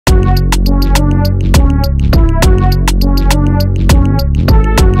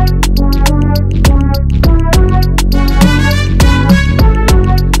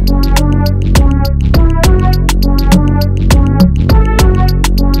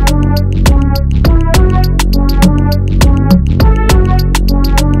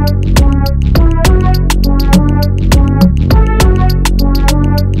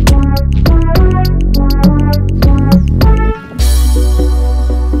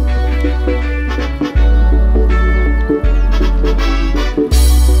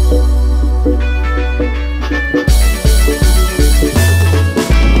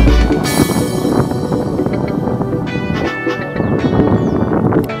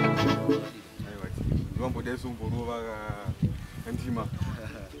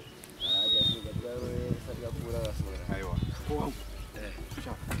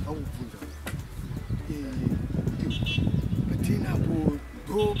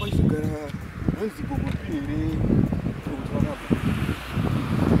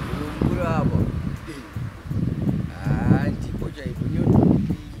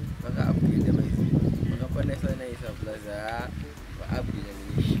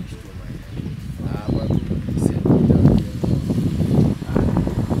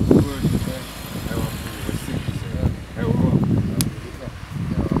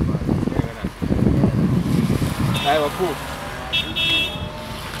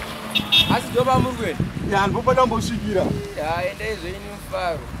Ya, não vou dar uma seguida. Ya, ende izweni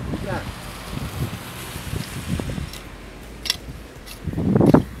mfaro.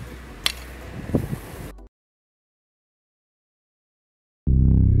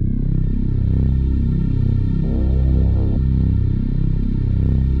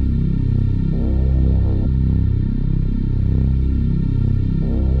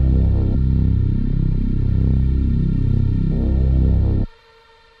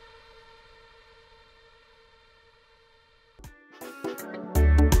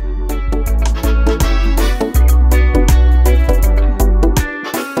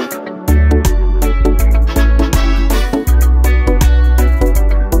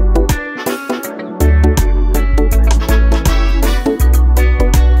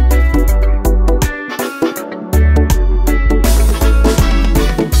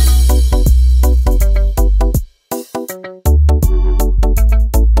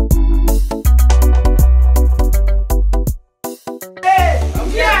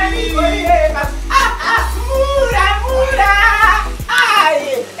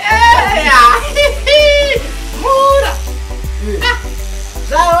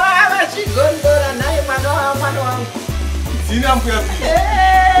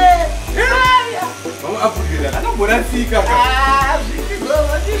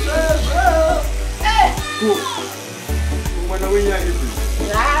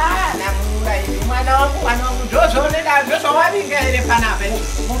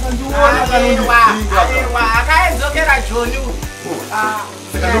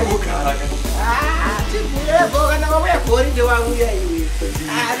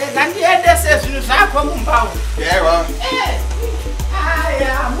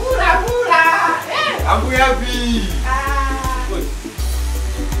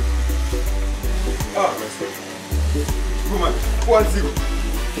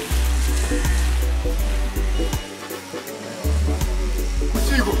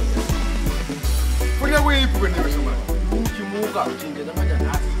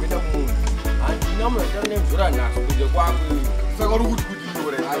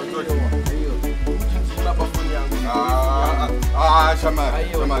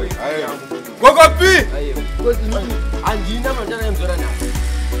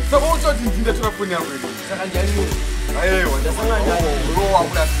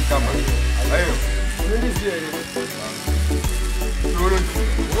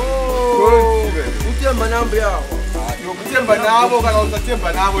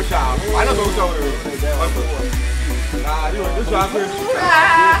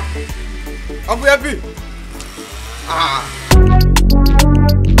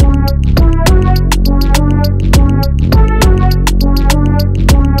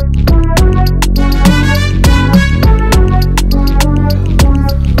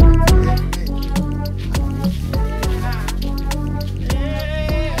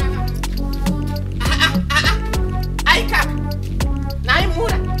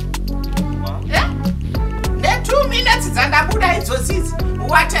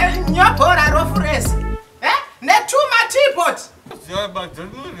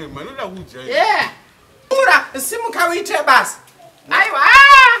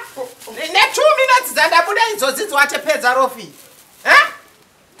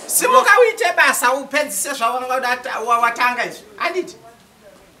 Simuka uite basa upedzise zvawanga watanga izvi. Anditi.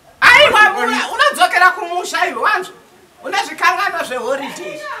 Aiwa unadzokera kumusha iwe wanzwa. Una zvikangano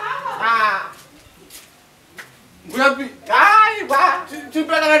zveholidays. Nguyapi? Aiwa.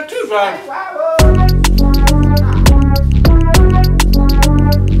 Tipera tuzva.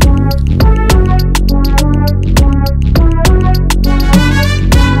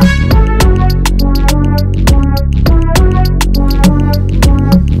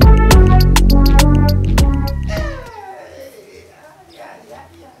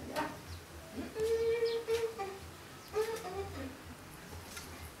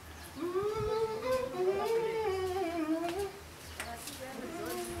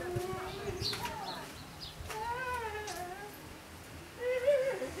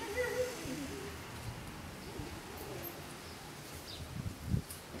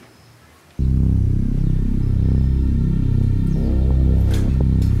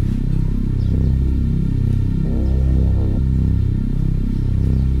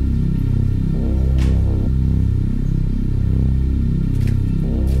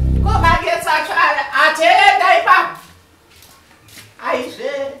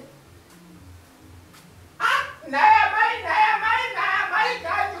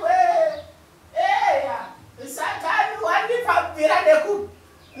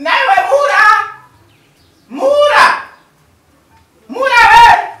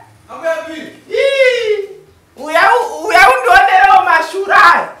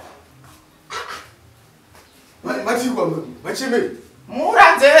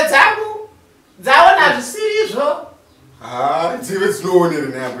 Mura nzeve dzangu dzaona zvisirizvo. Nzeve dzinoonere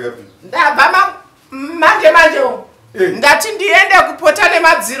napo yapi? Ndabva manje ndati ndiende kupota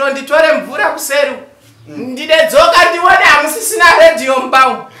nemadziro nditore mvura kuseri. Ndidedzoka ndione hamusisina radio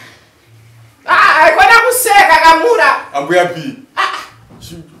mubau. Haikona kuseka kamura. Ambuya P.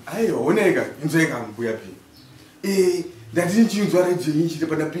 Aiwa oneka inzweka ambuya P. Ndati nchinzwa radio inchi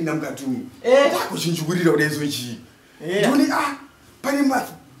pandapinda mukati umu. Ndakuchinchukurira kudai zochi. Ndoni pane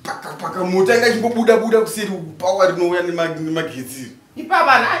paka mota ingachimbobuda kuseri pawa rinouya nemagetsi.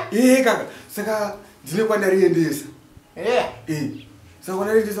 Ipapa nai? Kaka saka ndine kwandariendesa. Saka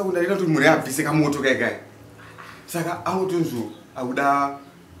kwandariendesa kundarina kuti muri abvise kamoto kaikai. Saka anotonzo akuda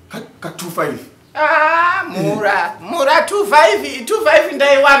ka 25. Mura 25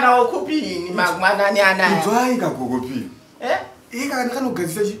 ndaiwanawo kupini mangwanani anaya. Nzwai kagogopi. Kaka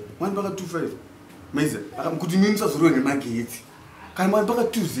ndakanogadzisa chi mwani paka 25. Maiza kuti mimi musazorwe nemagetsi. Kana mwani paka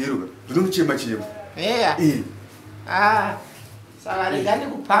 20 ndinochema. Saka rega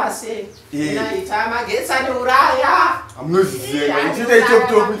ndikupase. Inaita magetsi aneuraya. Amunoziziva ichita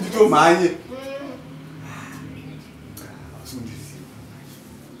ichoptopi nditomhanye.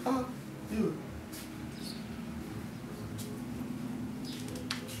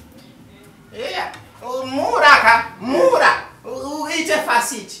 Mura uite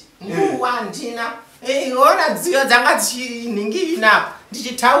fasiti. Nguwa ndina. Ona dziyo dzanga dzichiningirina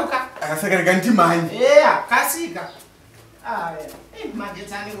ndichitauka. Saka rega ndimhanye. Kasika.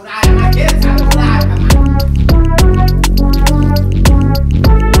 Magetsi aneuraya.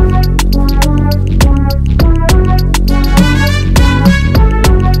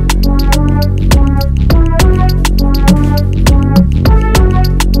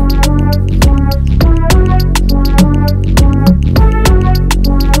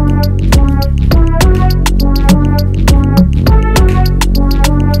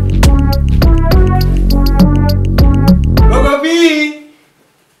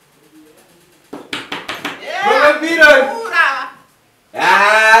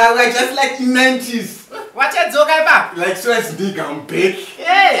 We're just like in 90s. What you talking about? Like so as big and big.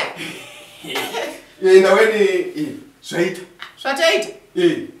 Na when straight.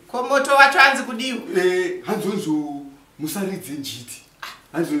 Komoto wacho hanzi kudiwa. Hanzonzo musaridze njiti.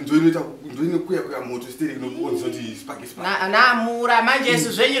 Hanzonzo inoita kuya moto steering nokuonza kuti spark. Mura manje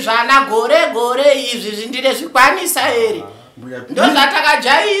zvenyu zvana gore izvi zvindire zvikwanisa here. Ndo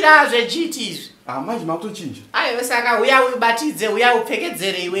zvatakajaira zveGT izvi. Manje makutochinja. Aiwe saka uya ubatidze uya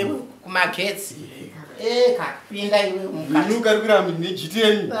upfekedzere iwe kumagetsi. Pinda iwe mukati. Ndinukari kuira neGT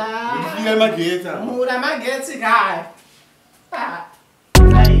yenyu. Ndifira magetsi. Mura magetsi kaya.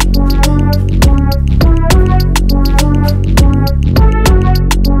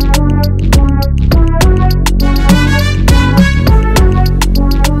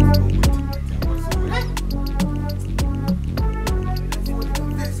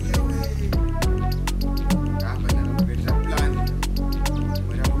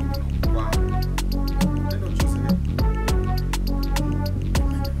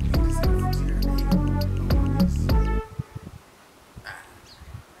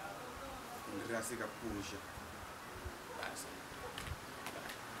 rasika pusha. Basi.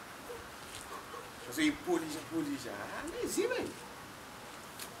 Sasa ipolisha. Andizive.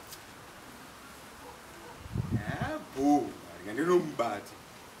 Bo, ngandinombati.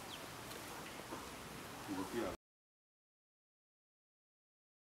 Ngopia.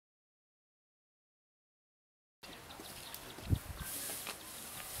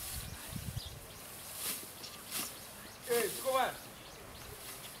 Hey, come on.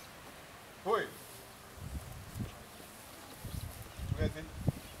 Boy. Ugazi.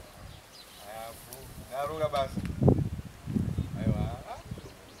 Naruga basi. Aiwa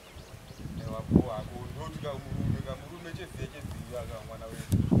po akunotika murume cheziya mwana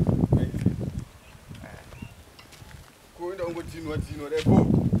wetu. Kuenda ungodinwa repo.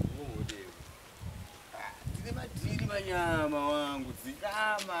 Ngode. Tine madini manyama wangu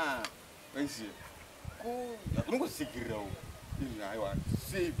dzikama. Weisi. Unongosikirira uko. Aiwa,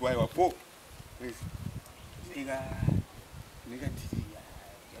 sipo aiwa po. Weisi. Nika tiriya.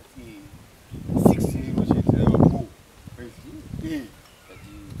 Yati 6 euro chete aiwa po. Weisi.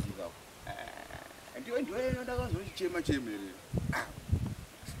 Ndiwe ndakazochema chemere.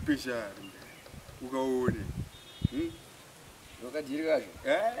 Special. Ukaone. Wakadiri kacho?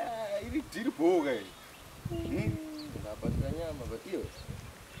 Iri diri boga. Ngapata nyama batiyo.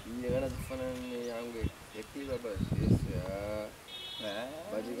 Iye kana zifanana yangu yakira basi yes.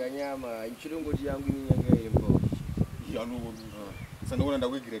 Batika nyama ichirongoti yangu inyanga irimbo. Yanuwo. Sanokona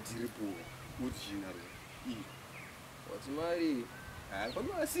ndakwigira diri boga. Uchina re. What's mari? Kwa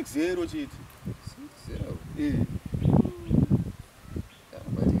 6 euro chete. 6 euro.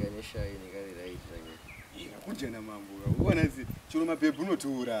 Batika neshai nikari right rangi. Kunjena mambo. Uona zi chiro mapepu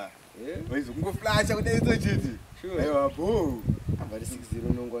unotora. Waizo kungoflasha kuti izo chete. Sure. Aiwa bo. Abari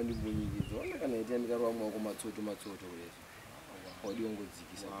 6-0 nongwa ndimbunyikizo. Wanda kana ita mikarwa mwako matsoto kulezo. Wadi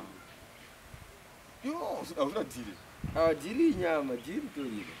ongodzikisa. Yo, awuna dili. Dili nyama, dili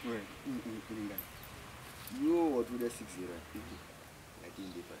torile. Kulinga. Yo, watuda 6-0. Lakini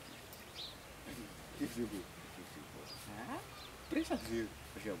ndipati. 54. Pressure zero.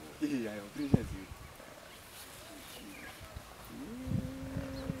 Pressure bo. Ayo, pressure zero.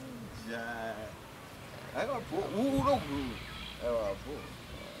 Ja. Aiwa bo, unogu. Aiwa bo.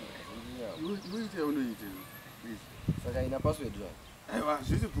 Uite unoite. Saka ina password zwa. Aiwa,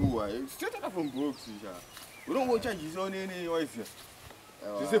 zvisi buwa. Straight out from box ja. Unongochanjisa nene wifi.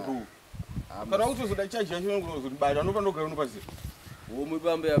 Zvisi buwa. Kana utozoda charge yacho unozodibata unopandogara unopasi. Wo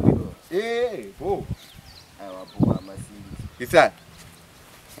mubambe yapiro. Bo. Aiwa bo amasimbi. Isa.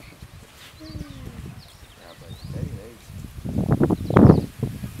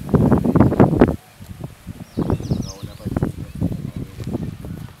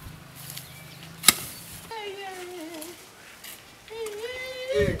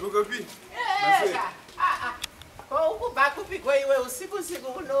 Gogopi. Ukubva iwe usiku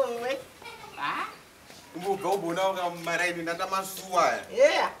unowe. Umbobva ubona ukamaraini ndandamasuwa.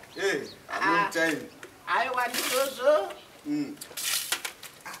 Long time. Aiwa ndizvozvo.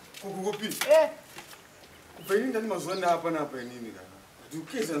 Gogopi. Kubva ini ndani mazuva ndapa napa inini kana.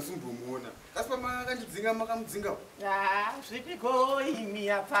 Ndikeza nsumbomuona. Kasi pamakandidzinga makamudzinga. Zvipiko imi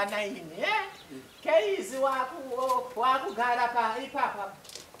apana imi. Keizi wakugara ipapa.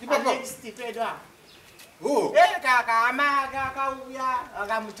 Next pedwa. Kaka akauya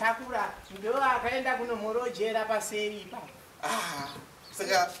akamutakura ndo akaenda kunomorojera paseri ipa.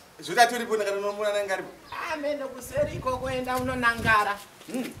 Saka zvotatoripo ndakanonomona nangaripo. Amene kuseri iko kuenda unonangara.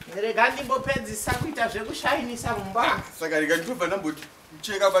 Rega ndimbopedzisa kuita zvekushainisa mumba. Saka rega nditobva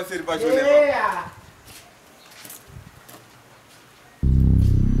ndambocheka paseri pacho nepa.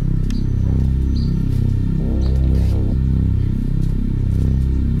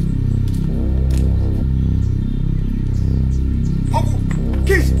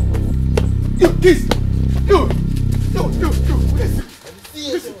 Kiss! No!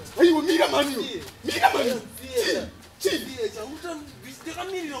 Ayiwa mira mani!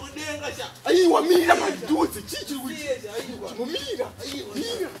 Ayiwa mira mani! Duze chichi wiki! Mira!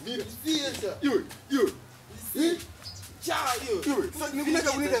 Yo!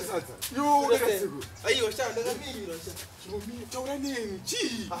 Nikunaka kunenda sasa. Yo, unakasiku. Ayiwa sha ndakamira sha. Chimomira taura neni.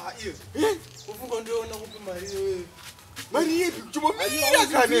 Chi. Iyo. Ufunga ndiona kupi mari wewe. Mari yepi chimomira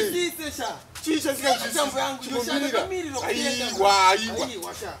kane. Sise sha. Chicha sika chambo yangu chimomira. Ayiwa.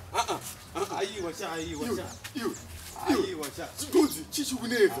 Ayiwa sha. Ayiwa sha. Ayiwa sha. Chigozi chichi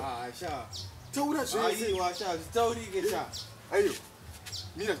kuneza. Sha. Taura zvese. Ayiwa sha, taurike sha. Ayo.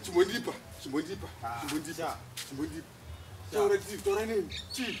 Mira chimondipa. Taura neni.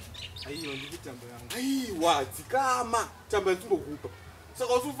 Chi. Ayiwa ndikutambo yangu. Ayiwa dzikama. Tamba nzimbokupa.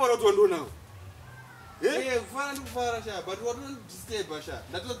 Saka usufara kuti wandonawo. kufara ndikufara sha but watondisturba sha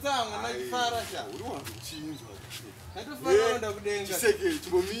ndatotsanga ndakufara sha uri wangu chinzwa ndatofara onda kudenga chiseke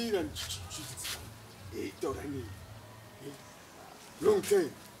chimbomira taura nei long time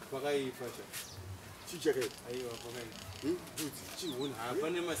pakaipa sha chichakaita aiwa pakaipa budzi chiona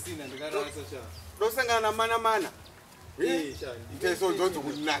pane masina ndikarasa sha ndosangana na mana sha ndizonzonzo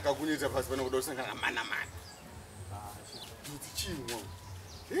kunaka kunoita pasi pana kuda kusangana na mana budzi chimwa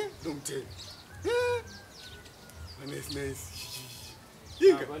long time nice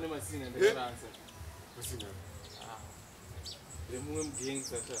inga pane masina ndikarasa masina remumwe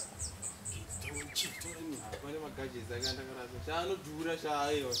mugangsta sha pane magajezi ake andakarasa sha anodhura sha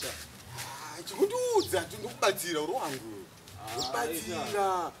aiwa sha chikundiudza ndikubatsira uri wangu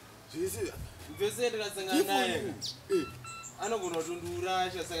kubatsira zvese mvese ndikasangana naye anogona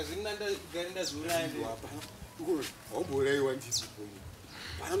kutondiurasha saka zvindagare ndazviuraya aumbourayiwa ndiripo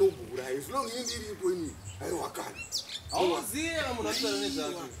pana nombourayi zvino ini ndiripo ini aiwakana auziva munhu akutaura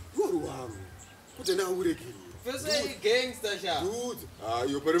nezvake iwari wangu kuti ndauregerera vese igangsta sha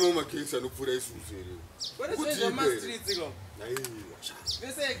iyo pane mamwe magangsta anopfuura isusu here pane zvezvamastreets ko aiwa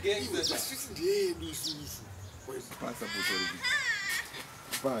vese igangsta sha streets ndeyedu isusu pasa botorei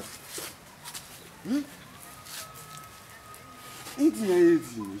pasa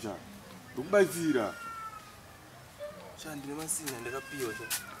itinyaedzini sha ndokubatsira sha ndine masina ndakapiwa sha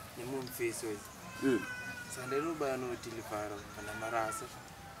nemumwe mufesi wese saka ndainobaya notilivhara kana marasa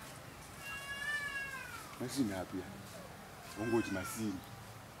masini apiya ongoti masini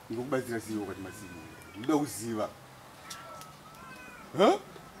ngokubatsira sei wakati masini ndoda kuziva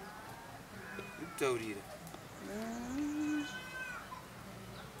ndikutaurira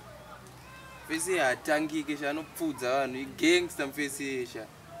mfesi haatangike sha anopfudza vanhu igangsta mfesi yesha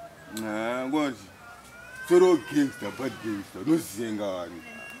ngoti soro gangsta bad gangsta unozivenga vanhu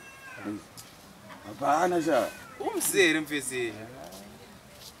hapana sha umzere mfesi yesha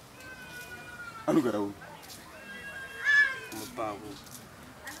anogara uyu mupavo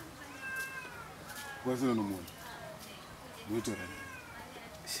kwasina nomunhu unotora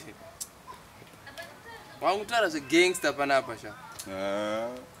wangutaura zvegangsta panapa sha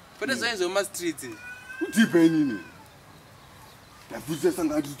kwete zvaizvo mumastreets kutipa inini ndabvutisa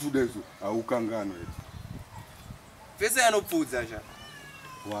sanga atituda izvo haukangano eti vese anopfudza sha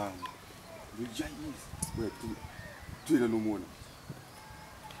wangu ndichaisa toenda nomona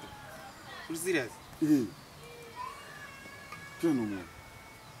uri serious toenda nomona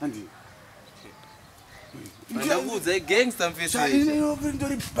andi ndakudza igangsta mfesi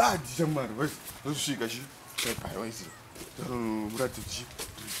ndori bad chamwari vasvika chaipawaisi uratichi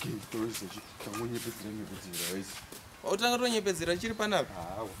gangsta tangonyepedzera waisi wautanga tonyepedzera chiri panapa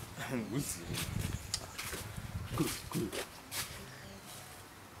hawa uzive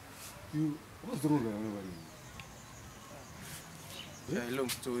what's wrong with everybody? Long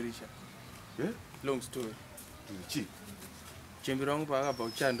story sha. Long story. Chi. Chembi rangu paakabva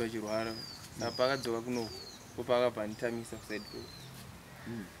kuchando achirwara. Saka paakadzoka kuno paakabva nitamisa kuside ko.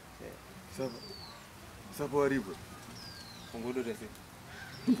 Sapa waripo? Ungodota sei?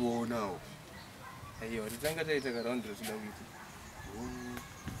 Mbonawo. Aiyo, titanga taita karaundi ratoda kuita.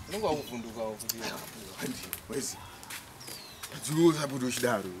 Unenge wakuvhundukawo kuti handi wezi. Dziwo sabudo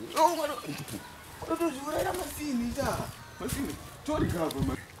chidaro. Totozviurayira masini ta. Masini. Tori gava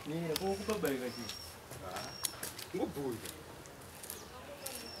ma. Nira kokupa baika chi. Ngobhuya.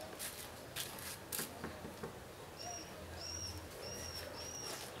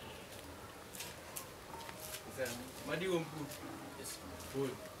 Madiwo mkuu. Yes. Boy.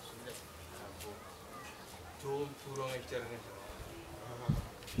 Tom kuranga chitanga.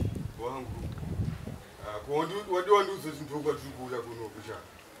 Wangu. Wadiwanduze zvintu kwatiri kuuya kuno kusha.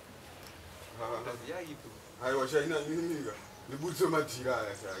 Ndaziyayipo. Aiwa shaina ininga. Ndibudise matira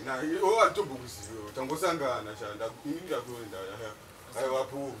aya sha. Ina atombokuziva. Tangosangana sha ndakuinda kuenda. Aiwa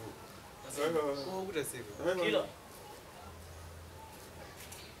puvu. Kokuta seko.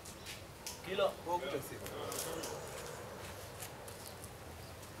 Kilo. Kokuta seko.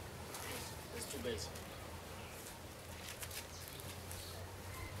 It's too bad.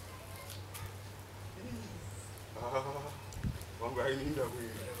 Wangu aininda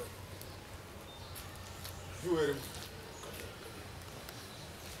kuenda. Juere.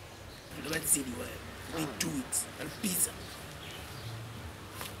 Let's see we do it. And pizza.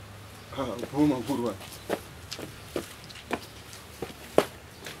 Puma kurwa.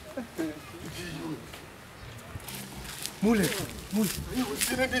 Mule.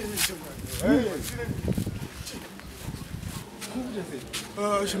 Sina ndini shamba. Sina.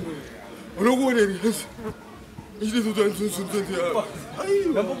 Shamba. Unokuona ni.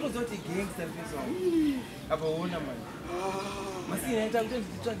 Ndambokuzoti gangster mfeso wangu. Apa uona manje. Masina naita kuti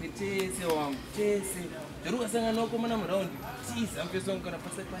nditsvage tese wangu, tese. Ndoruka sanga noko mana muraundi. Tisa mfeso wangu kana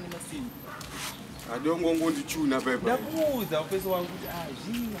pasa pane masina. Adongo ndichuna baba. Ndakuudza mfeso wangu kuti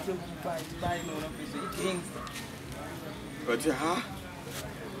zvii chekupai nona mfeso igangster. But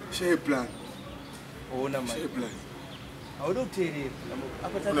share plan. Uona manje. Share plan. Hauda kuteerera.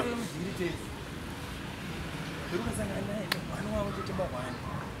 Apa tatore mudhiri tese. Ndoruka sanga naye mwana wangu totemba wani.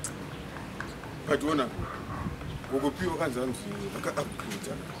 But wona ngokupiwa kanzanzi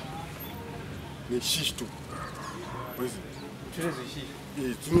aka-upgrade neshisto wezi Chirezvo shishi.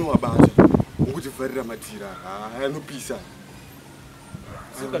 Dzinomabata ngokuti vharira matira anopisa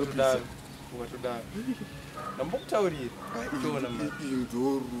ukatodaro ndambokutaurira toona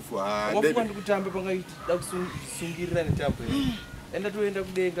mdorufu wafuka ndikutambe pangaiti da kusungirira netambo enda toenda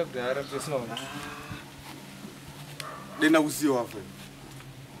kudenga kudhara tosinaona denda kusiwa fe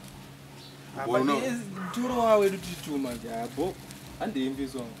turo wawe titituma jabo handembi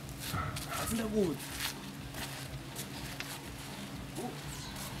zonke asindakuudza